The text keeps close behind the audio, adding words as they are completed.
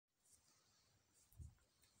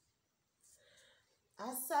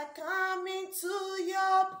As I come into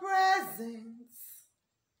your presence,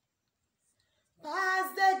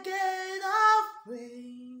 past the gate of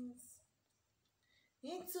praise,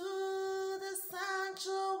 into the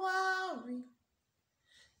sanctuary,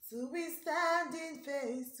 to be standing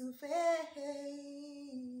face to face.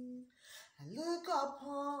 I look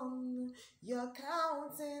upon your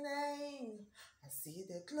countenance, I see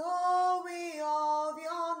the glory of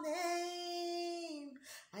your name.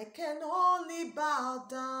 I can only bow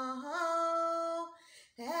down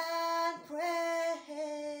and praise.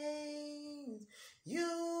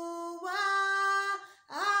 You are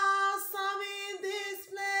awesome in this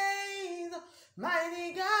place,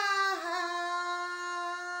 mighty God.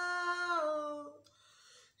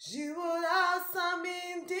 You are awesome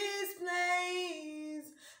in this place,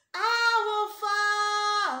 our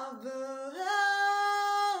Father.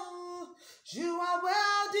 You are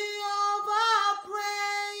worthy of our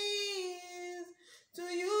praise. To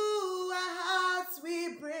you our hearts we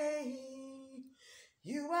bring.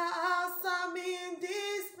 You are awesome in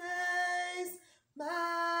this place,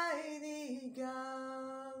 mighty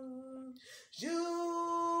God.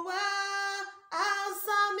 You are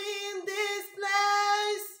awesome in this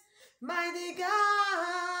place, mighty God.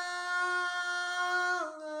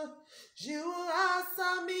 You are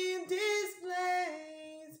awesome in this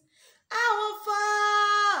place, our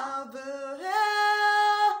Father.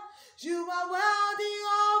 You are worthy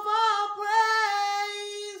of our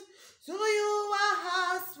praise. To you our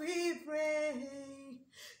hearts we pray.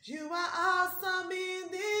 You are awesome in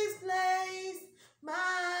this place,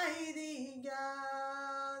 mighty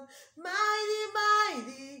God,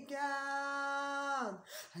 mighty God.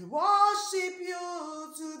 I worship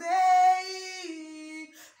you today.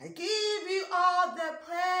 I give you all the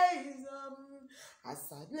praise.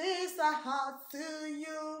 As I lift our hearts to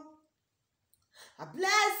you, I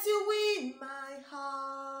bless you with my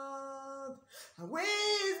heart. I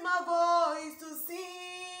raise my voice to sing.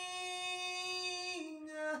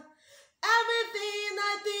 Everything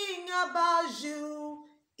I think about you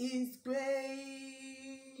is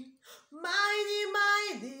great.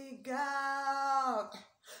 Mighty God,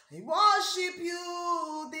 I worship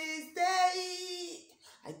you this day.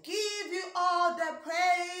 I give you all the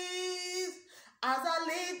praise as I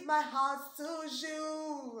lift my heart to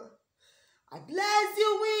you. I bless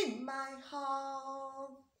you with my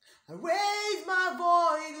heart. I raise my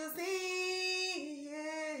voice to sing.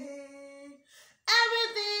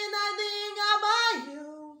 Everything I think about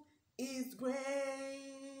you is great.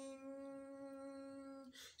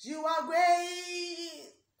 You are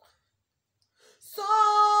great, so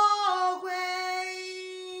great.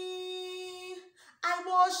 I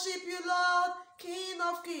worship you, Lord, King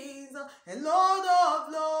of kings and Lord of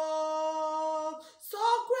lords. So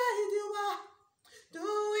great you are,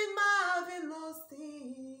 doing marvelous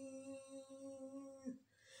things.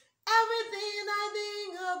 Everything I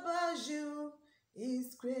think about you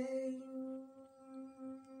is great.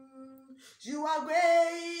 You are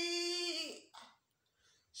great.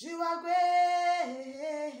 You are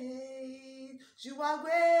great. You are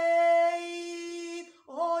great.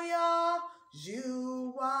 Oh yeah.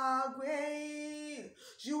 You are great.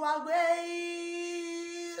 You are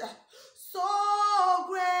great. So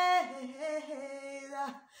great.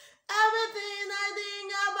 Everything I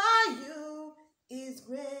think about you is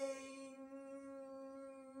great.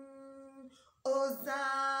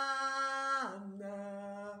 Hosanna,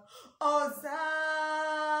 Hosanna,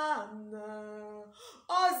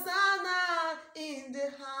 Hosanna in the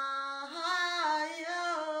highest.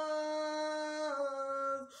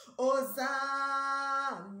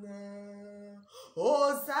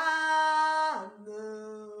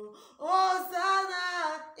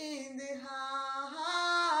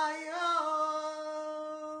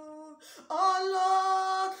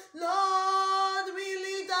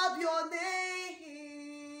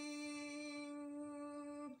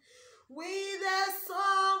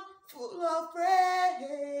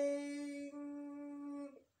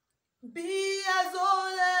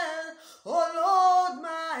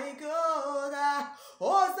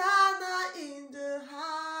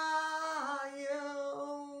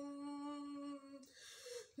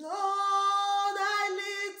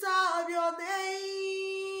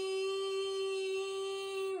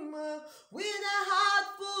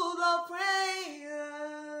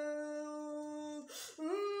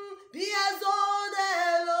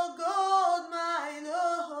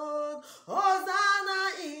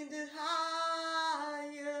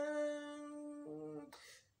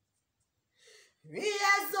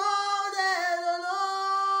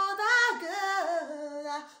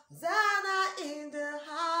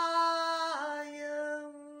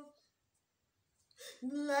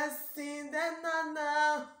 Blessing and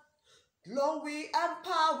honor, glory and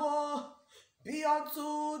power be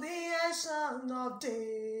unto the Ancient of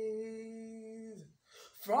Days.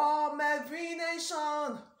 From every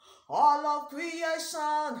nation, all of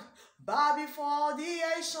creation, bow before the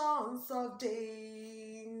Ancients of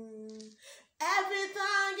Days.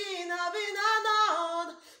 Everything in heaven and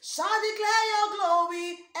earth shall declare your glory.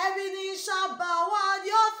 Every knee shall bow at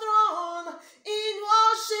your throne. In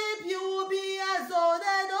worship you will be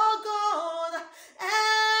exalted, O God,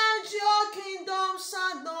 and your kingdom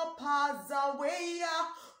shall not pass away,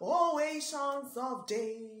 O Ancients of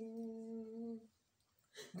Days.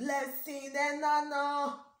 Blessing and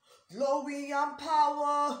honor, glory and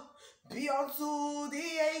power be unto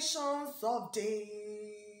the Ancients of Days.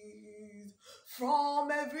 From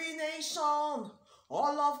every nation,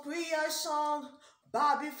 all of creation,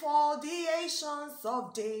 bow before the Ancients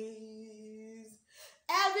of Days.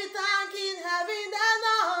 Everything in heaven and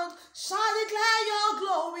earth shall declare your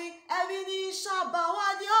glory. Every knee shall bow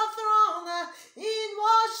at your throne. In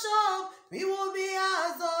worship we will be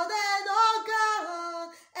exalted, O God,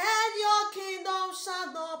 and your kingdom shall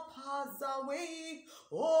not pass away,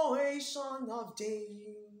 O Ancient of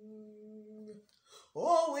Days.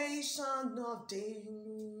 O Ancient of Days.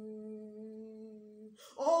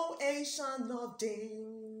 O Ancient of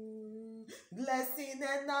Days. Blessing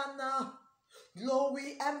and honor,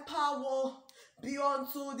 glory and power be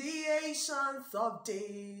unto the Ancients of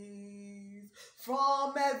Days.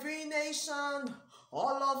 From every nation,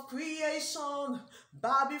 all of creation,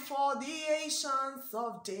 bow before the Ancients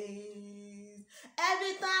of Days.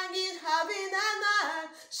 Everything in heaven and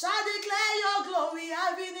earth shall declare your glory.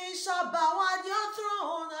 Every knee shall bow at your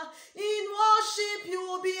throne. In worship you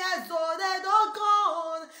will be exalted, O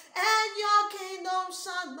God, and your kingdom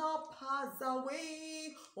shall not pass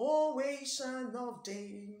away, O Ancient of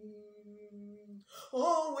Days.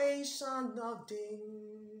 O Ancient of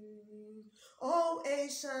Days. O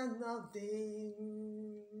Ancient of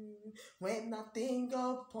Days. When I think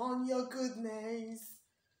upon your goodness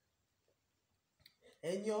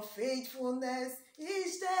and your faithfulness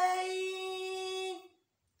each day,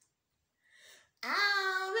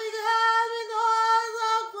 I'm becoming all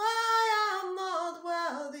of why I'm not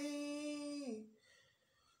worthy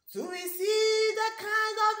to receive the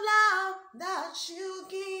kind of love that you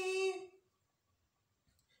give.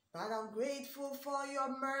 But I'm grateful for your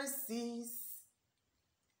mercies,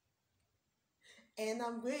 and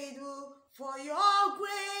I'm grateful for your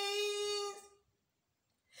grace.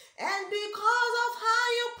 And because of how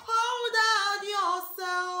you poured out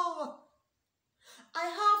yourself, I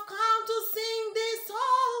have come to sing this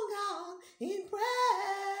song out in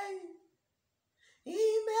praise.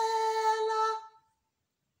 Imela,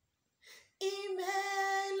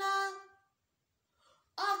 Imela,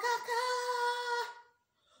 Okaka,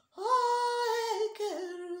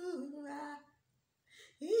 Oekerua,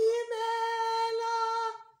 Imela,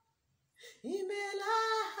 Imela,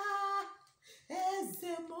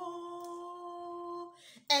 Ezemo.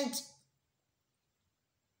 And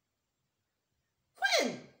when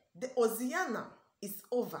the Hosanna is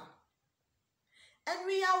over and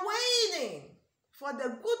we are waiting for the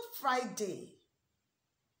Good Friday,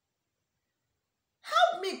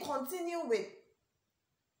 help me continue with,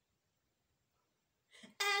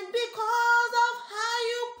 and because of how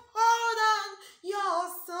you poured out your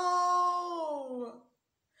soul,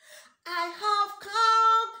 I have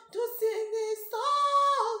come to sing this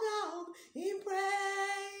song out in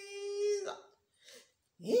praise.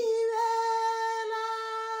 Imela,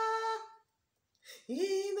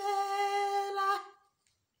 Imela,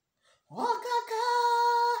 Okaka,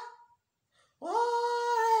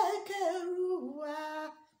 Oekerua,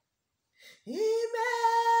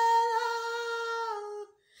 Imela,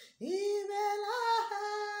 Imela,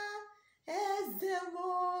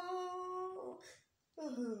 Ezemo.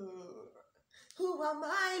 Who am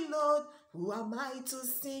I, Lord? Who am I to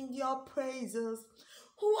sing your praises?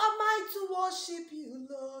 Who am I to worship you,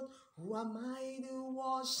 Lord? Who am I to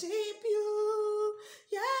worship you?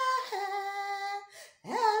 Yeah.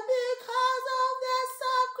 And because of the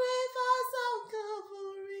sacrifice on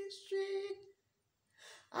Calvary's tree,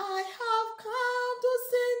 I have come to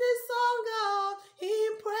sing this song out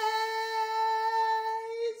in praise.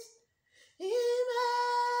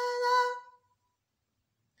 Imela,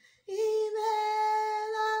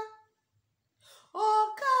 Imela,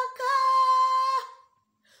 Okaka,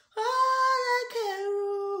 Oekerua,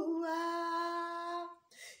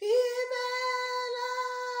 Imela,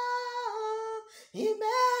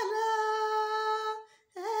 Imela,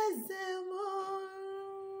 Ezemo,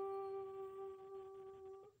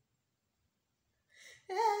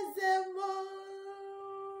 Ezemo.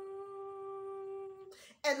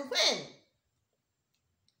 and when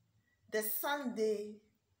the Sunday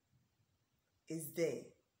is there,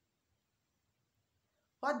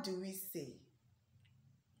 what do we say?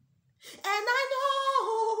 And I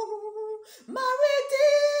know my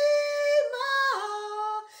Redeemer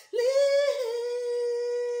lives.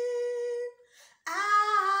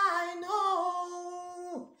 I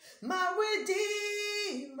know my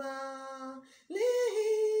Redeemer lives.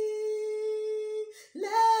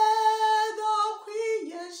 Let all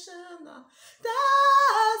creation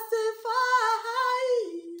testify.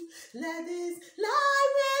 Let his light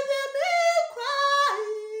within me cry.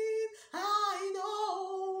 I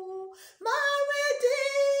know my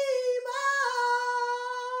Redeemer,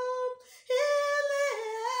 he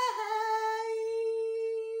lives.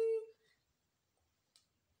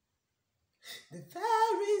 The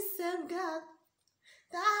very same God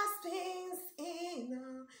that speaks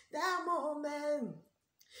in that moment,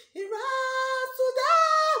 he runs to the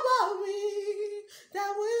worry, the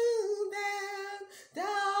wounded,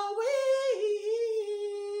 the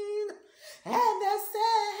weak, and the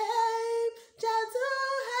same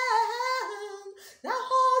gentle hand that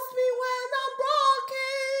holds me when I'm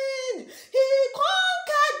broken. He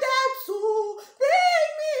conquered death to bring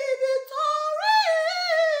me victory.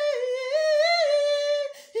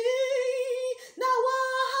 Now I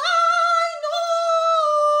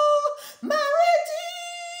know my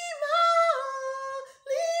Redeemer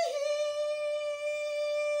lives.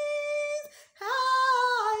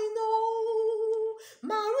 I know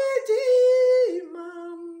my Redeemer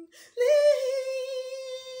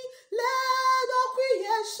lives. Let all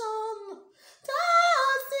creation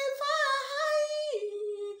testify.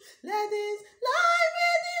 Let his light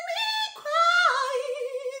within me cry.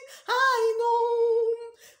 I know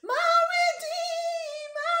my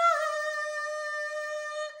Redeemer,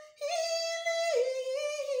 he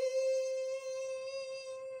lives.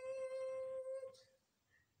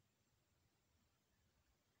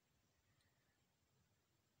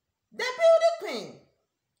 The Beauty Queen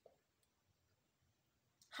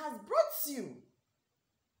has brought you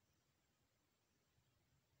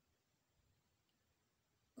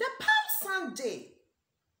the Palm Sunday,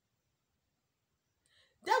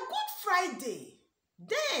 the Good Friday,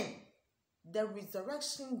 then the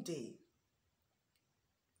Resurrection Day.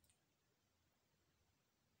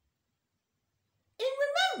 In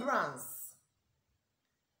remembrance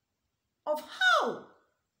of how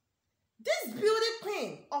this beauty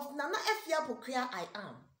queen of Nana Afia Pokuaah I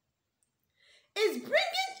am is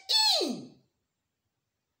bringing in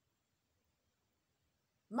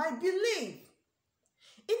my belief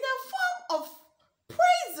in a form of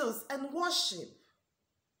praises and worship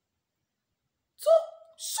to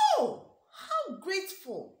show how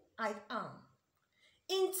grateful I am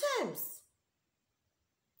in terms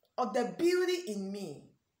of the beauty in me.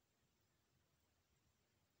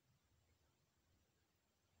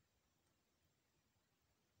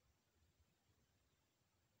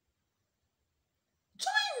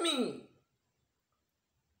 Join me.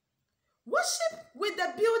 Worship with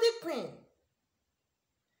the Beauty Queen,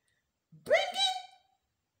 bringing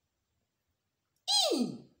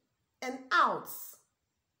in and out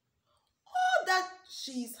all that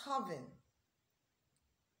she is having.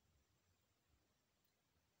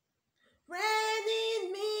 Reign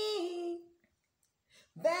in me,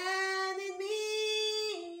 burn in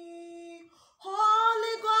me,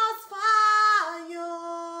 Holy Ghost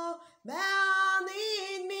fire, burn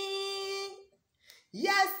in me.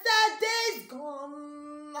 Yesterday's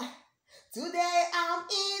gone, today I'm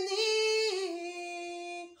in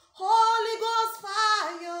it. Holy Ghost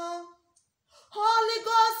fire, Holy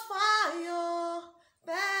Ghost fire,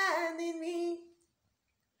 burn in me,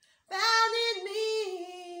 burn in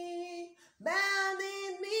me, burn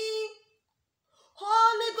in me.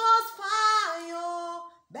 Holy Ghost fire,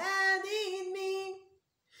 burn in me.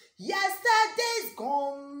 Yesterday's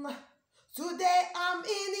gone, today I'm in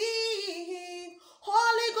it.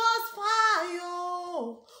 Holy Ghost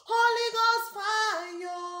fire, Holy Ghost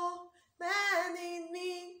fire, burn in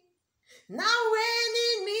me. Now reign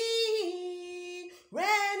in me,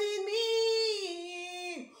 reign in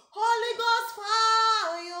me. Holy Ghost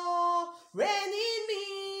fire, reign in me.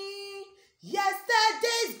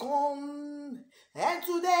 Yesterday's gone, and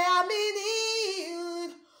today I'm in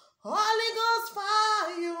it. Holy Ghost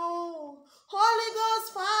fire, Holy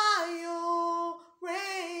Ghost fire,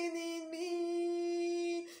 reign in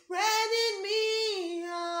me, reign in me,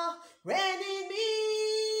 reign in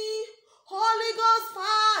me. Holy Ghost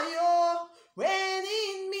fire, reign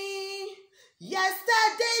in me.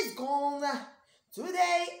 Yesterday's gone,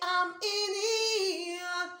 today I'm in it.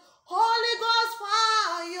 Holy Ghost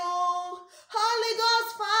fire, Holy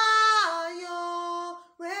Ghost fire.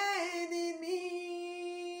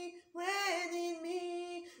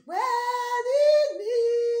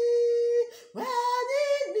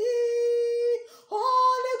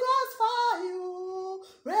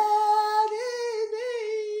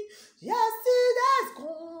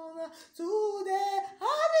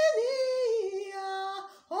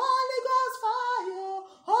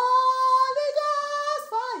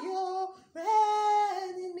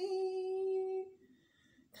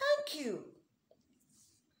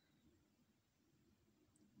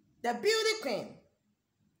 the beauty queen,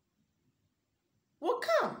 will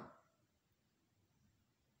come,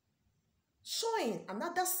 showing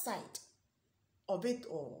another side of it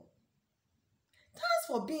all. Thanks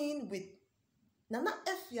for being with Nana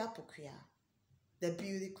Afia Pokuaah, the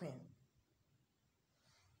beauty queen.